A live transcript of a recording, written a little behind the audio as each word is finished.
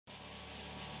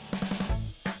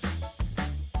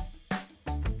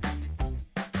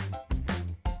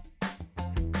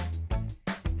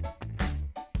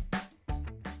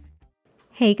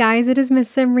Hey guys, it is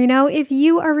MissSimReno. If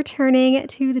you are returning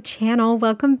to the channel,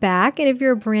 welcome back. And if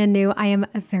you're brand new, I am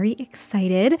very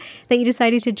excited that you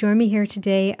decided to join me here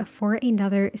today for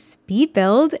another speed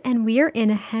build. And we are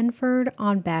in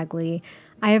Henford-On-Bagley.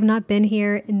 I have not been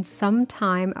here in some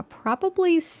time,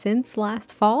 probably since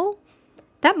last fall.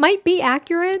 That might be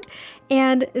accurate.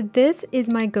 And this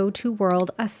is my go-to world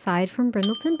aside from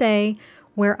Brindleton Bay,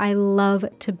 where I love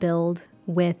to build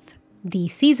with the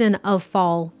season of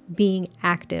fall being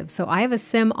active. So I have a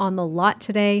sim on the lot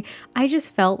today. I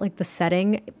just felt like the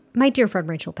setting, my dear friend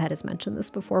Rachel Pett has mentioned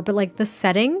this before, but like the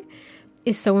setting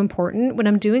is so important. When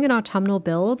I'm doing an autumnal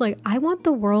build, like I want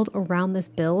the world around this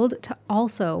build to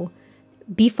also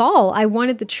be fall. I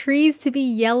wanted the trees to be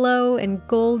yellow and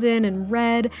golden and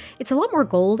red. It's a lot more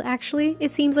gold actually,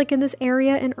 it seems like in this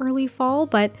area in early fall,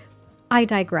 but I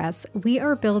digress. We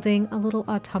are building a little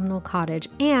autumnal cottage,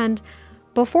 and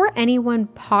before anyone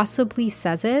possibly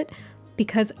says it,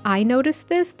 because I noticed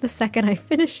this the second I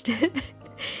finished it,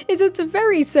 is it's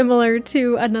very similar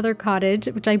to another cottage,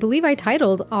 which I believe I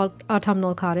titled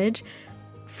Autumnal Cottage,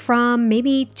 from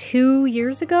maybe 2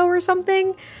 years ago or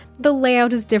something. The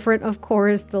layout is different, of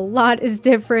course, the lot is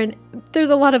different.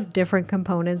 There's a lot of different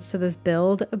components to this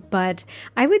build, but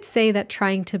I would say that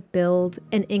trying to build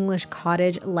an English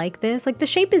cottage like this, like the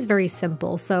shape is very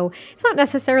simple, so it's not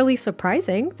necessarily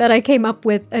surprising that I came up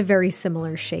with a very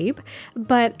similar shape,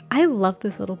 but I love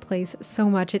this little place so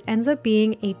much. It ends up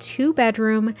being a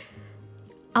 2-bedroom,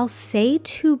 I'll say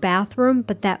 2-bathroom,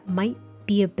 but that might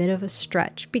be a bit of a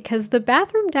stretch because the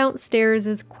bathroom downstairs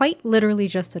is quite literally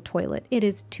just a toilet. It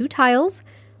is 2 tiles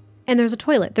and there's a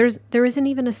toilet. There isn't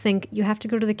even a sink. You have to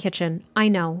go to the kitchen. I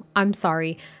know, I'm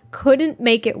sorry. Couldn't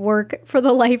make it work for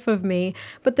the life of me,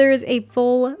 but there is a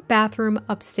full bathroom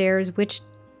upstairs, which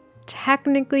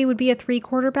technically would be a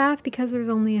 3/4 bath because there's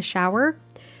only a shower.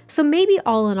 So maybe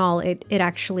all in all, it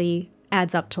actually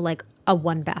adds up to like a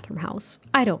 1-bathroom house.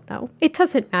 I don't know. It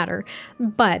doesn't matter.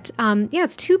 But yeah,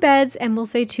 it's 2 beds and we'll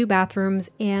say 2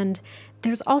 bathrooms. And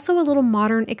there's also a little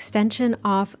modern extension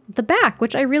off the back,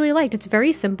 which I really liked. It's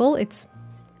very simple. It's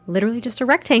literally just a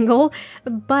rectangle,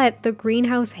 but the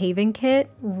greenhouse haven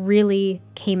kit really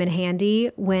came in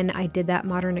handy when I did that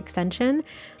modern extension.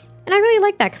 And I really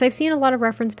like that because I've seen a lot of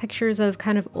reference pictures of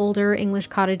kind of older English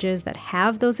cottages that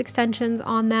have those extensions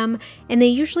on them. And they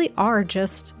usually are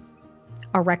just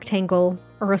a rectangle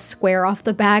or a square off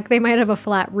the back. They might have a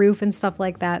flat roof and stuff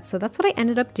like that. So that's what I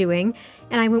ended up doing.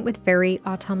 And I went with very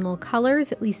autumnal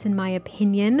colors, at least in my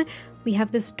opinion. We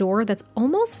have this door that's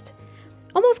almost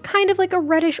kind of like a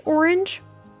reddish orange.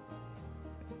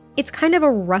 It's kind of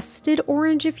a rusted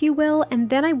orange, if you will. And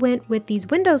then I went with these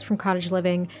windows from Cottage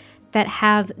Living that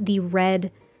have the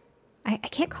red, I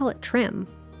can't call it trim.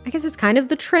 I guess it's kind of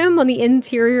the trim on the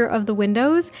interior of the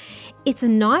windows. It's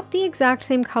not the exact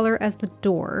same color as the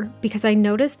door because I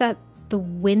noticed that the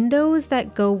windows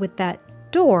that go with that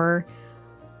door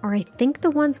are, I think, the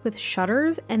ones with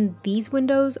shutters, and these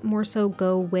windows more so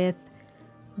go with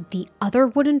the other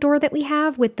wooden door that we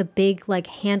have with the big like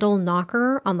handle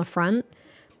knocker on the front.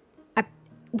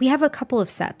 We have a couple of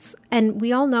sets, and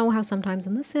we all know how sometimes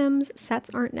in The Sims, sets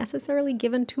aren't necessarily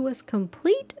given to us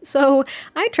complete. So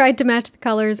I tried to match the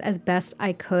colors as best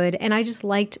I could, and I just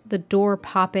liked the door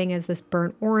popping as this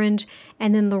burnt orange,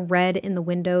 and then the red in the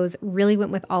windows really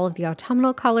went with all of the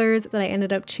autumnal colors that I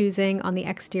ended up choosing on the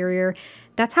exterior.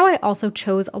 That's how I also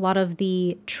chose a lot of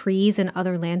the trees and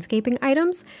other landscaping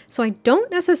items. So I don't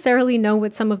necessarily know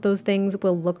what some of those things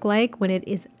will look like when it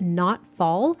is not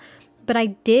fall. But I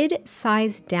did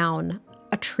size down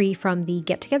a tree from the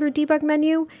Get Together debug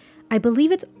menu. I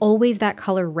believe it's always that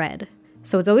color red.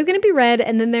 So it's always going to be red.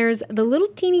 And then there's the little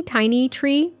teeny tiny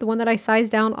tree, the one that I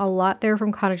sized down a lot there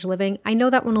from Cottage Living. I know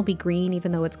that one will be green,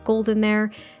 even though it's gold in there.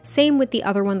 Same with the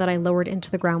other one that I lowered into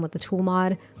the ground with the tool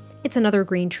mod. It's another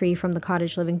green tree from the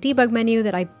Cottage Living debug menu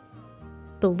that I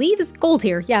believe is gold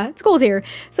here. Yeah, it's gold here.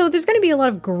 So there's going to be a lot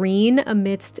of green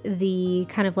amidst the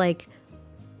kind of like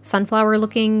sunflower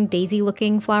looking, daisy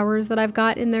looking flowers that I've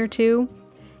got in there too.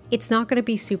 It's not going to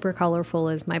be super colorful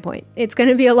is my point. It's going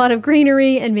to be a lot of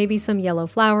greenery and maybe some yellow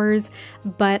flowers,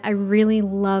 but I really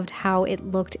loved how it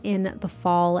looked in the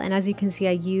fall. And as you can see,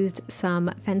 I used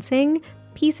some fencing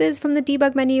pieces from the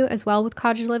debug menu as well with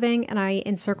Cottage Living, and I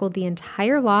encircled the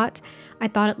entire lot. I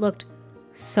thought it looked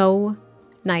so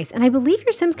nice. And I believe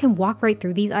your Sims can walk right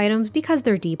through these items because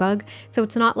they're debug. So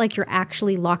it's not like you're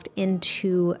actually locked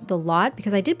into the lot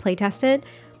because I did playtest it.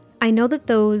 I know that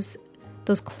those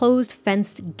closed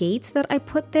fenced gates that I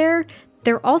put there,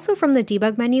 they're also from the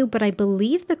debug menu, but I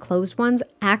believe the closed ones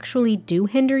actually do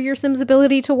hinder your Sim's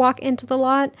ability to walk into the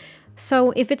lot.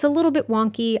 So if it's a little bit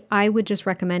wonky, I would just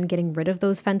recommend getting rid of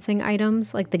those fencing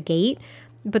items like the gate,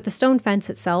 but the stone fence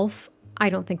itself, I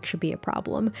don't think should be a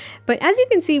problem. But as you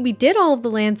can see, we did all of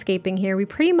the landscaping here. We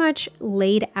pretty much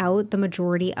laid out the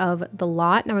majority of the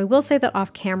lot. Now I will say that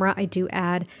off camera, I do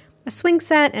add a swing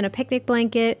set and a picnic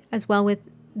blanket, as well with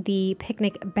the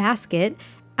picnic basket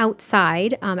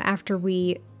outside after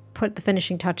we put the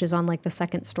finishing touches on like the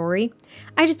second story.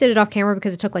 I just did it off camera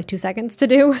because it took like 2 seconds to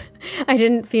do. I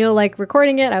didn't feel like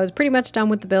recording it. I was pretty much done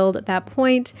with the build at that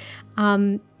point.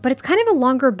 But it's kind of a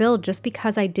longer build just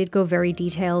because I did go very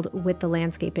detailed with the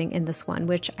landscaping in this one,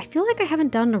 which I feel like I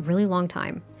haven't done in a really long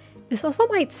time. This also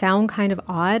might sound kind of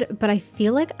odd, but I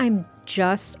feel like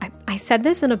I said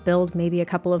this in a build maybe a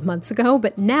couple of months ago,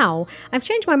 but now I've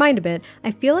changed my mind a bit.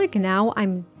 I feel like now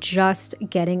I'm just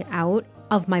getting out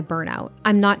of my burnout.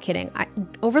 I'm not kidding.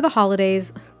 Over the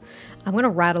holidays, I'm going to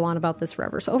rattle on about this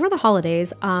forever. So over the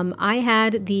holidays, I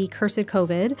had the cursed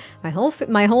COVID.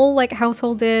 My whole like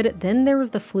household did. Then there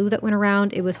was the flu that went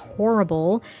around. It was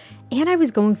horrible. And I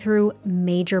was going through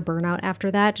major burnout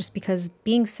after that, just because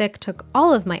being sick took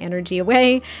all of my energy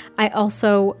away. I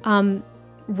also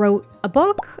wrote a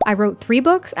book. I wrote 3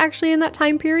 books actually in that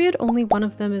time period. Only one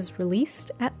of them is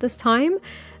released at this time.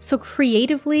 So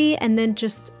creatively and then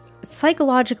just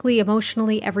psychologically,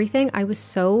 emotionally, everything, I was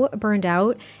so burned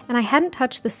out, and I hadn't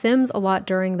touched The Sims a lot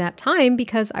during that time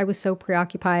because I was so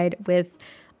preoccupied with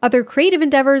other creative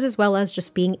endeavors as well as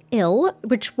just being ill,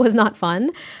 which was not fun.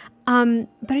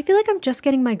 But I feel like I'm just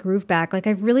getting my groove back. Like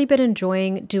I've really been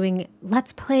enjoying doing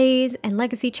Let's Plays and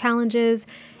legacy challenges,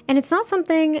 and it's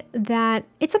something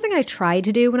I tried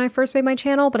to do when I first made my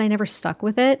channel, but I never stuck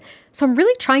with it. So I'm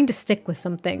really trying to stick with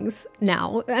some things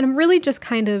now, and I'm really just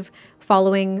kind of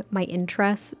following my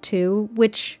interests too,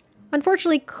 which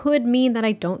unfortunately could mean that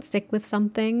I don't stick with some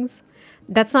things.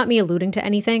 That's not me alluding to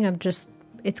anything.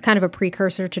 It's kind of a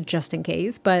precursor to just in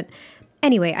case. But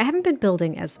anyway, I haven't been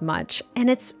building as much, and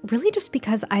it's really just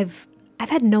because I've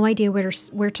had no idea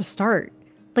where to start.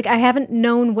 Like I haven't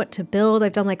known what to build.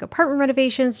 I've done like apartment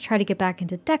renovations to try to get back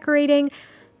into decorating.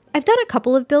 I've done a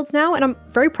couple of builds now, and I'm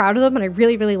very proud of them, and I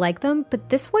really, really like them. But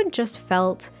this one just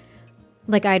felt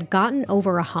like I'd gotten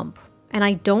over a hump, and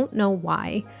I don't know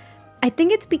why. I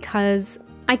think it's because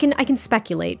I can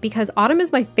speculate, because autumn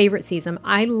is my favorite season.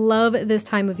 I love this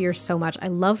time of year so much. I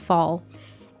love fall.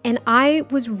 And I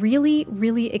was really,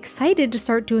 really excited to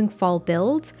start doing fall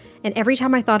builds. And every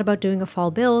time I thought about doing a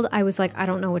fall build, I was like, I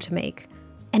don't know what to make.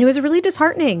 And it was really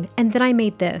disheartening. And then I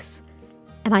made this,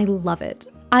 and I love it.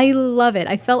 I love it.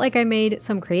 I felt like I made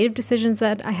some creative decisions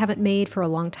that I haven't made for a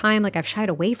long time. Like I've shied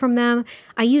away from them.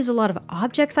 I used a lot of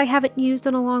objects I haven't used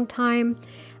in a long time.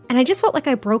 And I just felt like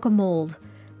I broke a mold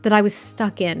that I was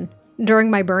stuck in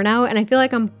during my burnout. And I feel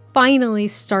like I'm finally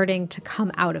starting to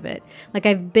come out of it. Like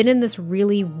I've been in this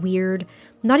really weird,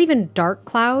 not even dark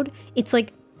cloud. It's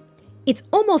like, it's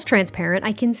almost transparent.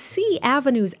 I can see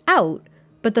avenues out,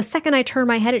 but the second I turn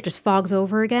my head, it just fogs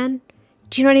over again.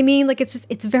 Do you know what I mean? Like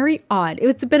it's very odd.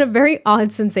 It's been a very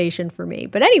odd sensation for me.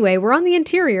 But anyway, we're on the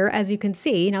interior, as you can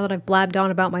see, now that I've blabbed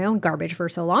on about my own garbage for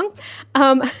so long.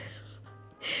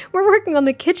 We're working on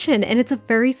the kitchen, and it's a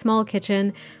very small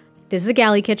kitchen. This is a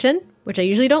galley kitchen, which I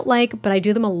usually don't like, but I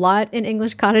do them a lot in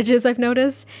English cottages, I've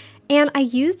noticed. And I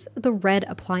used the red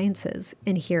appliances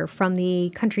in here from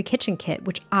the Country Kitchen Kit,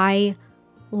 which I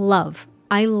love.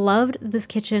 I loved this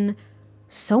kitchen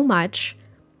so much,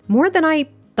 more than I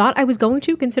thought I was going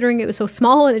to, considering it was so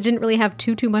small and it didn't really have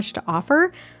too much to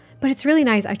offer. But it's really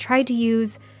nice. I tried to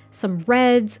use some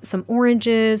reds, some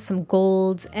oranges, some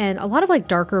golds, and a lot of like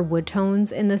darker wood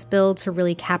tones in this build to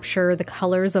really capture the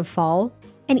colors of fall.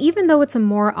 And even though it's a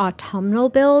more autumnal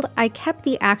build, I kept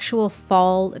the actual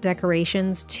fall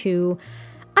decorations to,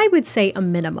 I would say, a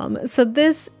minimum. So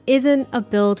this isn't a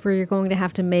build where you're going to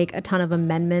have to make a ton of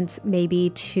amendments, maybe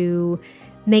to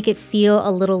make it feel a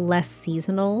little less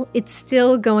seasonal. It's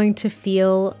still going to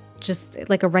feel just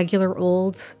like a regular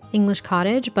old English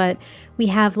cottage, but we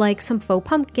have like some faux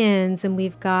pumpkins, and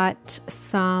we've got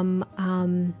some,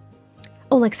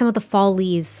 like some of the fall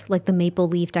leaves, like the maple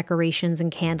leaf decorations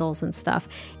and candles and stuff,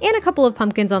 and a couple of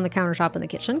pumpkins on the countertop in the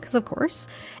kitchen, because of course.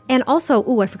 And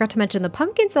also, I forgot to mention the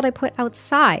pumpkins that I put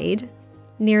outside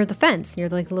near the fence, near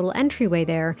like the little entryway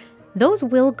there. Those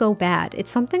will go bad.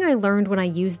 It's something I learned when I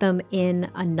used them in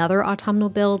another autumnal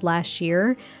build last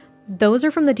year. Those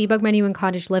are from the debug menu in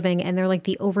Cottage Living, and they're like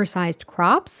the oversized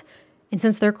crops. And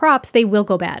since they're crops, they will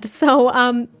go bad.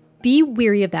 So be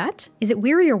weary of that. Is it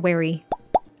weary or wary?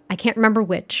 I can't remember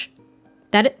which.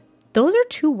 Those are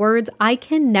two words I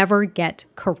can never get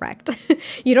correct.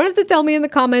 You don't have to tell me in the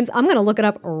comments. I'm going to look it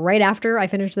up right after I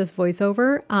finish this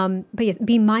voiceover. But yes,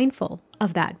 be mindful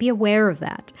of that. Be aware of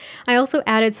that. I also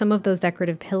added some of those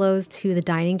decorative pillows to the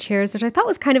dining chairs, which I thought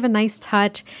was kind of a nice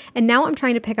touch. And now I'm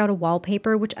trying to pick out a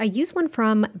wallpaper, which I use one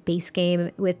from Base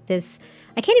Game with this,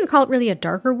 I can't even call it really a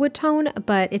darker wood tone,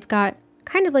 but it's got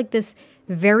kind of like this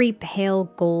very pale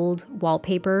gold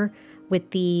wallpaper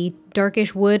with the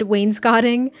darkish wood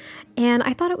wainscoting. And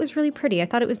I thought it was really pretty. I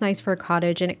thought it was nice for a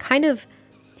cottage, and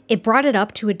it brought it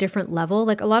up to a different level.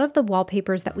 Like a lot of the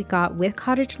wallpapers that we got with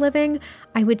cottage living,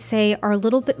 I would say are a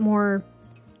little bit more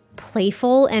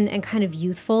playful and kind of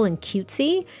youthful and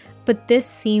cutesy, but this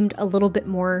seemed a little bit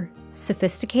more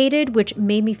sophisticated, which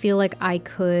made me feel like I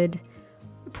could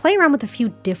play around with a few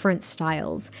different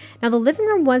styles. Now the living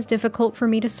room was difficult for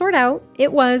me to sort out.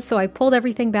 It was, so I pulled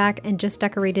everything back and just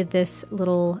decorated this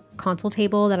little console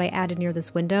table that I added near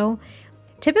this window.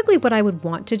 Typically what I would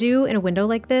want to do in a window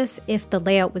like this, if the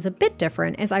layout was a bit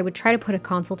different, is I would try to put a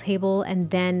console table and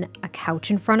then a couch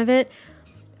in front of it.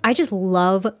 I just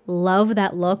love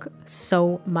that look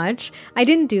so much. I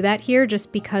didn't do that here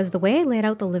just because the way I laid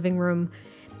out the living room,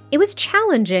 it was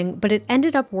challenging, but it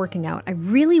ended up working out. I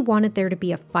really wanted there to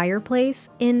be a fireplace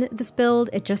in this build.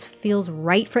 It just feels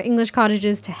right for English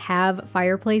cottages to have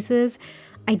fireplaces.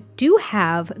 I do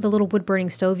have the little wood burning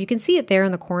stove. You can see it there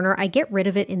in the corner. I get rid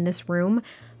of it in this room.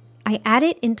 I add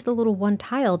it into the little one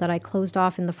tile that I closed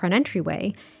off in the front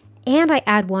entryway, and I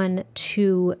add one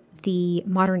to the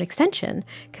modern extension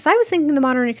because I was thinking the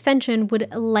modern extension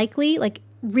would likely, like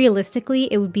realistically,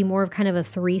 it would be more of kind of a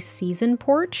 3-season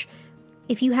porch.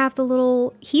 If you have the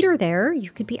little heater there, you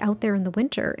could be out there in the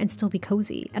winter and still be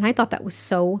cozy. And I thought that was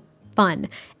so fun.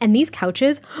 And these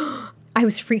couches, I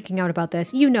was freaking out about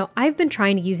this. You know, I've been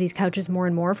trying to use these couches more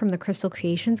and more from the Crystal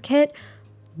Creations kit.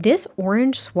 This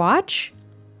orange swatch,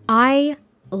 I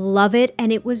love it.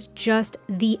 And it was just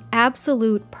the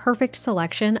absolute perfect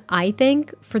selection, I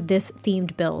think, for this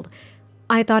themed build.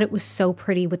 I thought it was so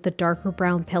pretty with the darker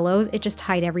brown pillows. It just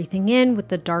tied everything in with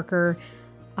the darker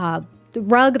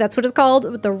rug, that's what it's called,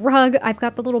 with the rug. I've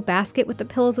got the little basket with the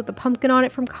pillows with the pumpkin on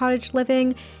it from Cottage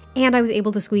Living, and I was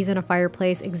able to squeeze in a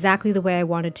fireplace exactly the way I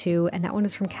wanted to, and that one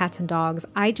is from Cats and Dogs.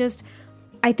 I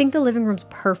think the living room's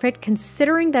perfect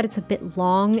considering that it's a bit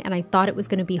long and I thought it was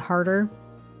going to be harder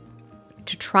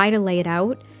to try to lay it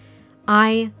out.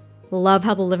 I love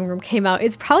how the living room came out.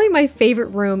 It's probably my favorite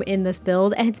room in this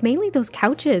build, and it's mainly those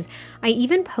couches. I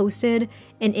even posted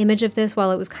an image of this while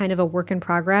it was kind of a work in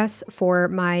progress for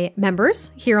my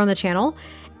members here on the channel,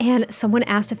 and someone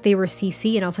asked if they were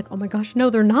CC, and I was like, oh my gosh, no,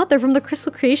 they're not. They're from the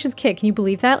Crystal Creations kit. Can you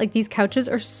believe that? Like, these couches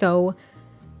are so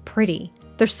pretty.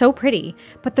 They're so pretty,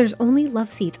 but there's only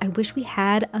love seats. I wish we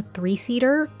had a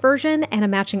 3-seater version and a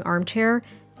matching armchair.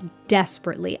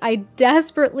 Desperately. I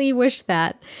desperately wish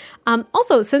that.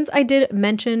 Also, since I did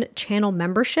mention channel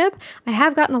membership, I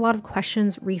have gotten a lot of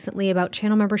questions recently about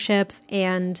channel memberships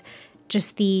and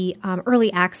just the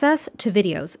early access to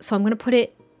videos. So I'm going to put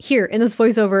it here in this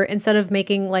voiceover instead of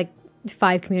making like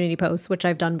 5 community posts, which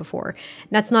I've done before.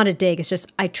 And that's not a dig. It's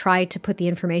just I try to put the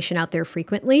information out there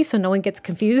frequently so no one gets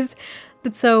confused.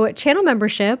 But so channel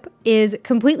membership is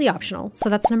completely optional. So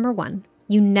that's number 1.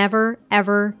 You never,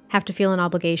 ever have to feel an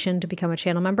obligation to become a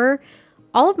channel member.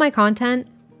 All of my content,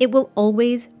 it will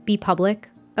always be public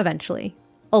eventually.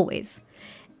 Always.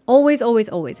 Always, always,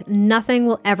 always. Nothing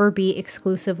will ever be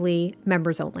exclusively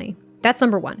members only. That's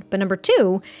number 1. But number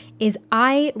 2 is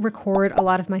I record a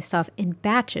lot of my stuff in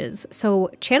batches.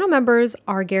 So channel members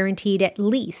are guaranteed at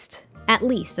least,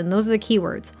 and those are the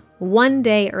keywords, 1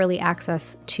 day early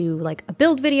access to like a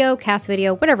build video, cast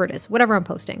video, whatever it is, whatever I'm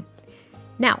posting.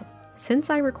 Now,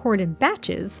 since I record in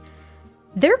batches,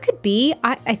 there could be,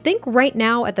 I think right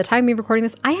now at the time of recording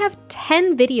this, I have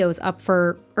 10 videos up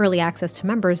for early access to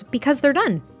members because they're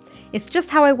done. It's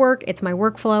just how I work. It's my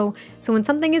workflow. So when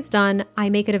something is done, I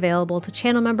make it available to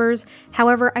channel members.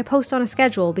 However, I post on a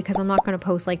schedule because I'm not going to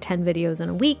post like 10 videos in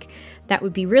a week. That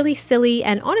would be really silly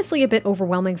and honestly a bit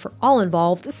overwhelming for all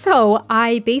involved. So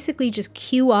I basically just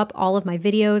queue up all of my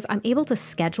videos. I'm able to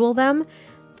schedule them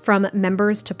from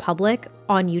members to public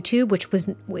on YouTube, which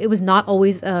was not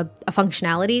always a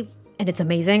functionality, and it's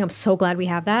amazing. I'm so glad we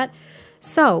have that.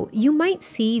 So you might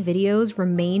see videos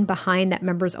remain behind that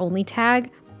members only tag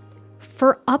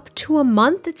for up to a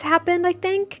month. It's happened, I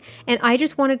think, and I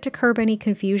just wanted to curb any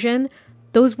confusion.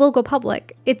 Those will go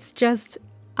public. It's just,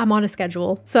 I'm on a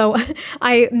schedule. So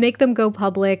I make them go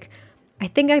public. I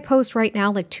think I post right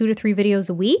now like 2 to 3 videos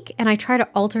a week, and I try to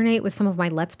alternate with some of my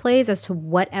Let's Plays as to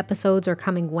what episodes are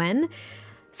coming when.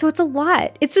 So it's a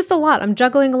lot. It's just a lot. I'm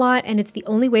juggling a lot, and it's the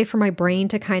only way for my brain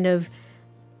to kind of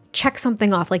check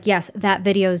something off. Like, yes, that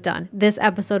video is done. This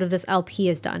episode of this LP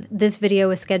is done. This video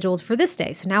is scheduled for this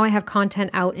day. So now I have content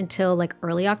out until like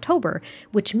early October,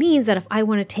 which means that if I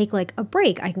want to take like a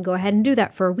break, I can go ahead and do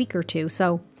that for a week or two.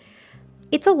 So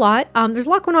it's a lot. There's a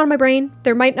lot going on in my brain.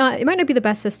 It might not be the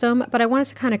best system, but I wanted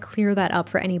to kind of clear that up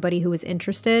for anybody who is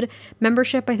interested.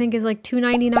 Membership, I think, is like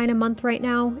 $2.99 a month right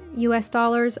now, US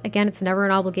dollars. Again, it's never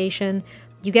an obligation.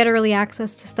 You get early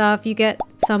access to stuff, you get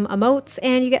some emotes,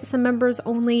 and you get some members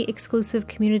only exclusive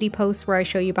community posts where I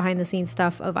show you behind the scenes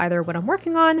stuff of either what I'm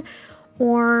working on,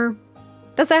 or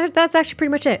that's actually pretty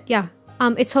much it. Yeah.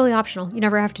 It's totally optional. You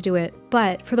never have to do it.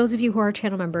 But for those of you who are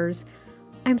channel members,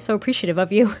 I'm so appreciative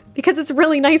of you because it's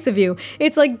really nice of you.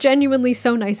 It's like genuinely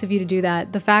so nice of you to do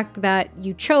that. The fact that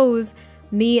you chose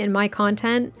me and my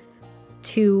content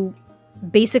to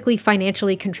basically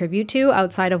financially contribute to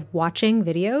outside of watching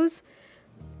videos,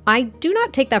 I do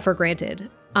not take that for granted.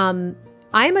 I'm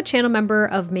a channel member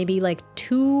of maybe like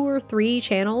 2 or 3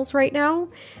 channels right now.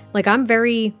 Like I'm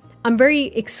very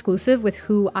exclusive with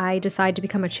who I decide to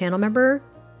become a channel member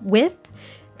with,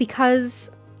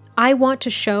 because I want to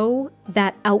show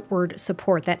that outward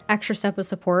support, that extra step of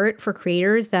support for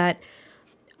creators that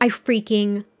I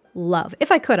freaking love.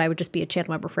 If I could, I would just be a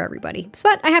channel member for everybody.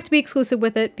 But I have to be exclusive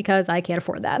with it because I can't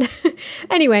afford that.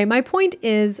 Anyway, my point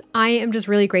is I am just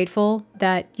really grateful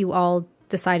that you all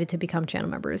decided to become channel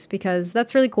members, because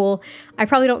that's really cool. I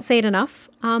probably don't say it enough,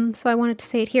 so I wanted to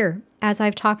say it here as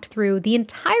I've talked through the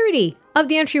entirety of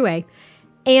the entryway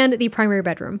and the primary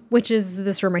bedroom, which is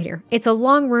this room right here. It's a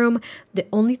long room. The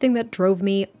only thing that drove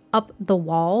me up the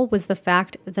wall was the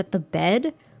fact that the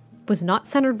bed was not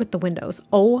centered with the windows.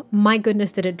 Oh my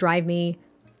goodness, did it drive me.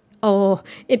 Oh,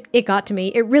 it got to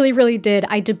me. It really, really did.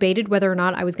 I debated whether or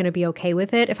not I was going to be okay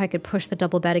with it if I could push the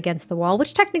double bed against the wall,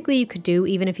 which technically you could do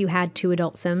even if you had 2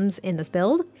 adult Sims in this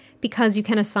build, because you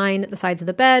can assign the sides of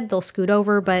the bed, they'll scoot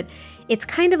over, but it's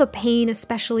kind of a pain,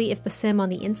 especially if the Sim on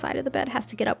the inside of the bed has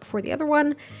to get up before the other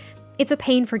one. It's a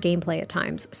pain for gameplay at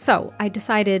times. So I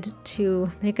decided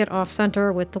to make it off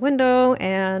center with the window,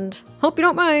 and hope you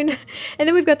don't mind. And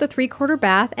then we've got the 3/4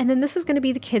 bath, and then this is going to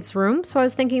be the kids' room. So I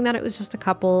was thinking that it was just a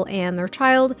couple and their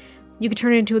child. You could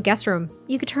turn it into a guest room.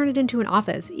 You could turn it into an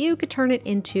office. You could turn it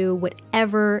into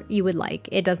whatever you would like.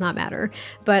 It does not matter.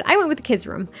 But I went with the kids'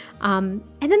 room. And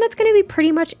then that's going to be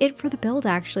pretty much it for the build,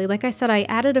 actually. Like I said, I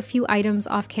added a few items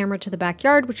off camera to the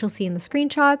backyard, which you'll see in the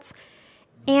screenshots.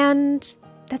 And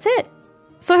that's it.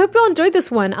 So I hope you all enjoyed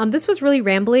this one. This was really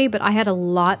rambly, but I had a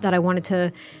lot that I wanted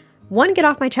to, 1, get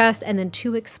off my chest, and then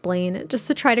 2, explain, just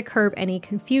to try to curb any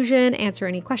confusion, answer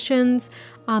any questions.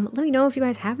 Let me know if you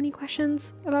guys have any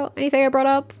questions about anything I brought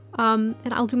up, and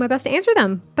I'll do my best to answer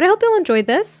them. But I hope you all enjoyed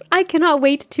this. I cannot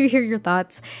wait to hear your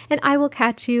thoughts, and I will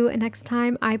catch you next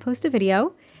time I post a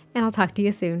video, and I'll talk to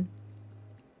you soon.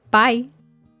 Bye!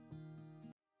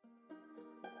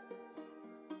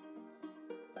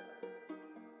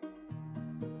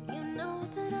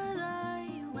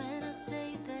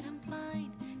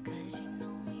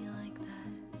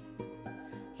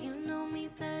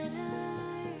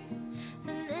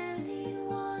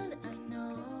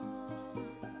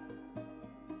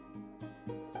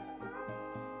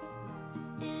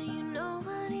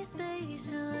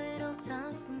 Space, a little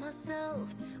time for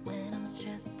myself when I'm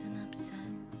stressed and upset.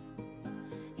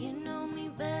 You know me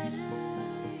better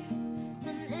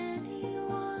than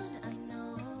anyone I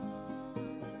know.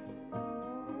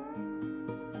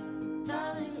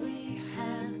 Darling, we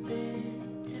have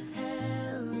been to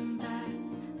hell and back.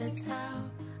 That's how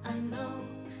I know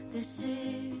this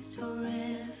is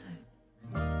forever.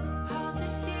 All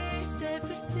this years,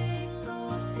 every single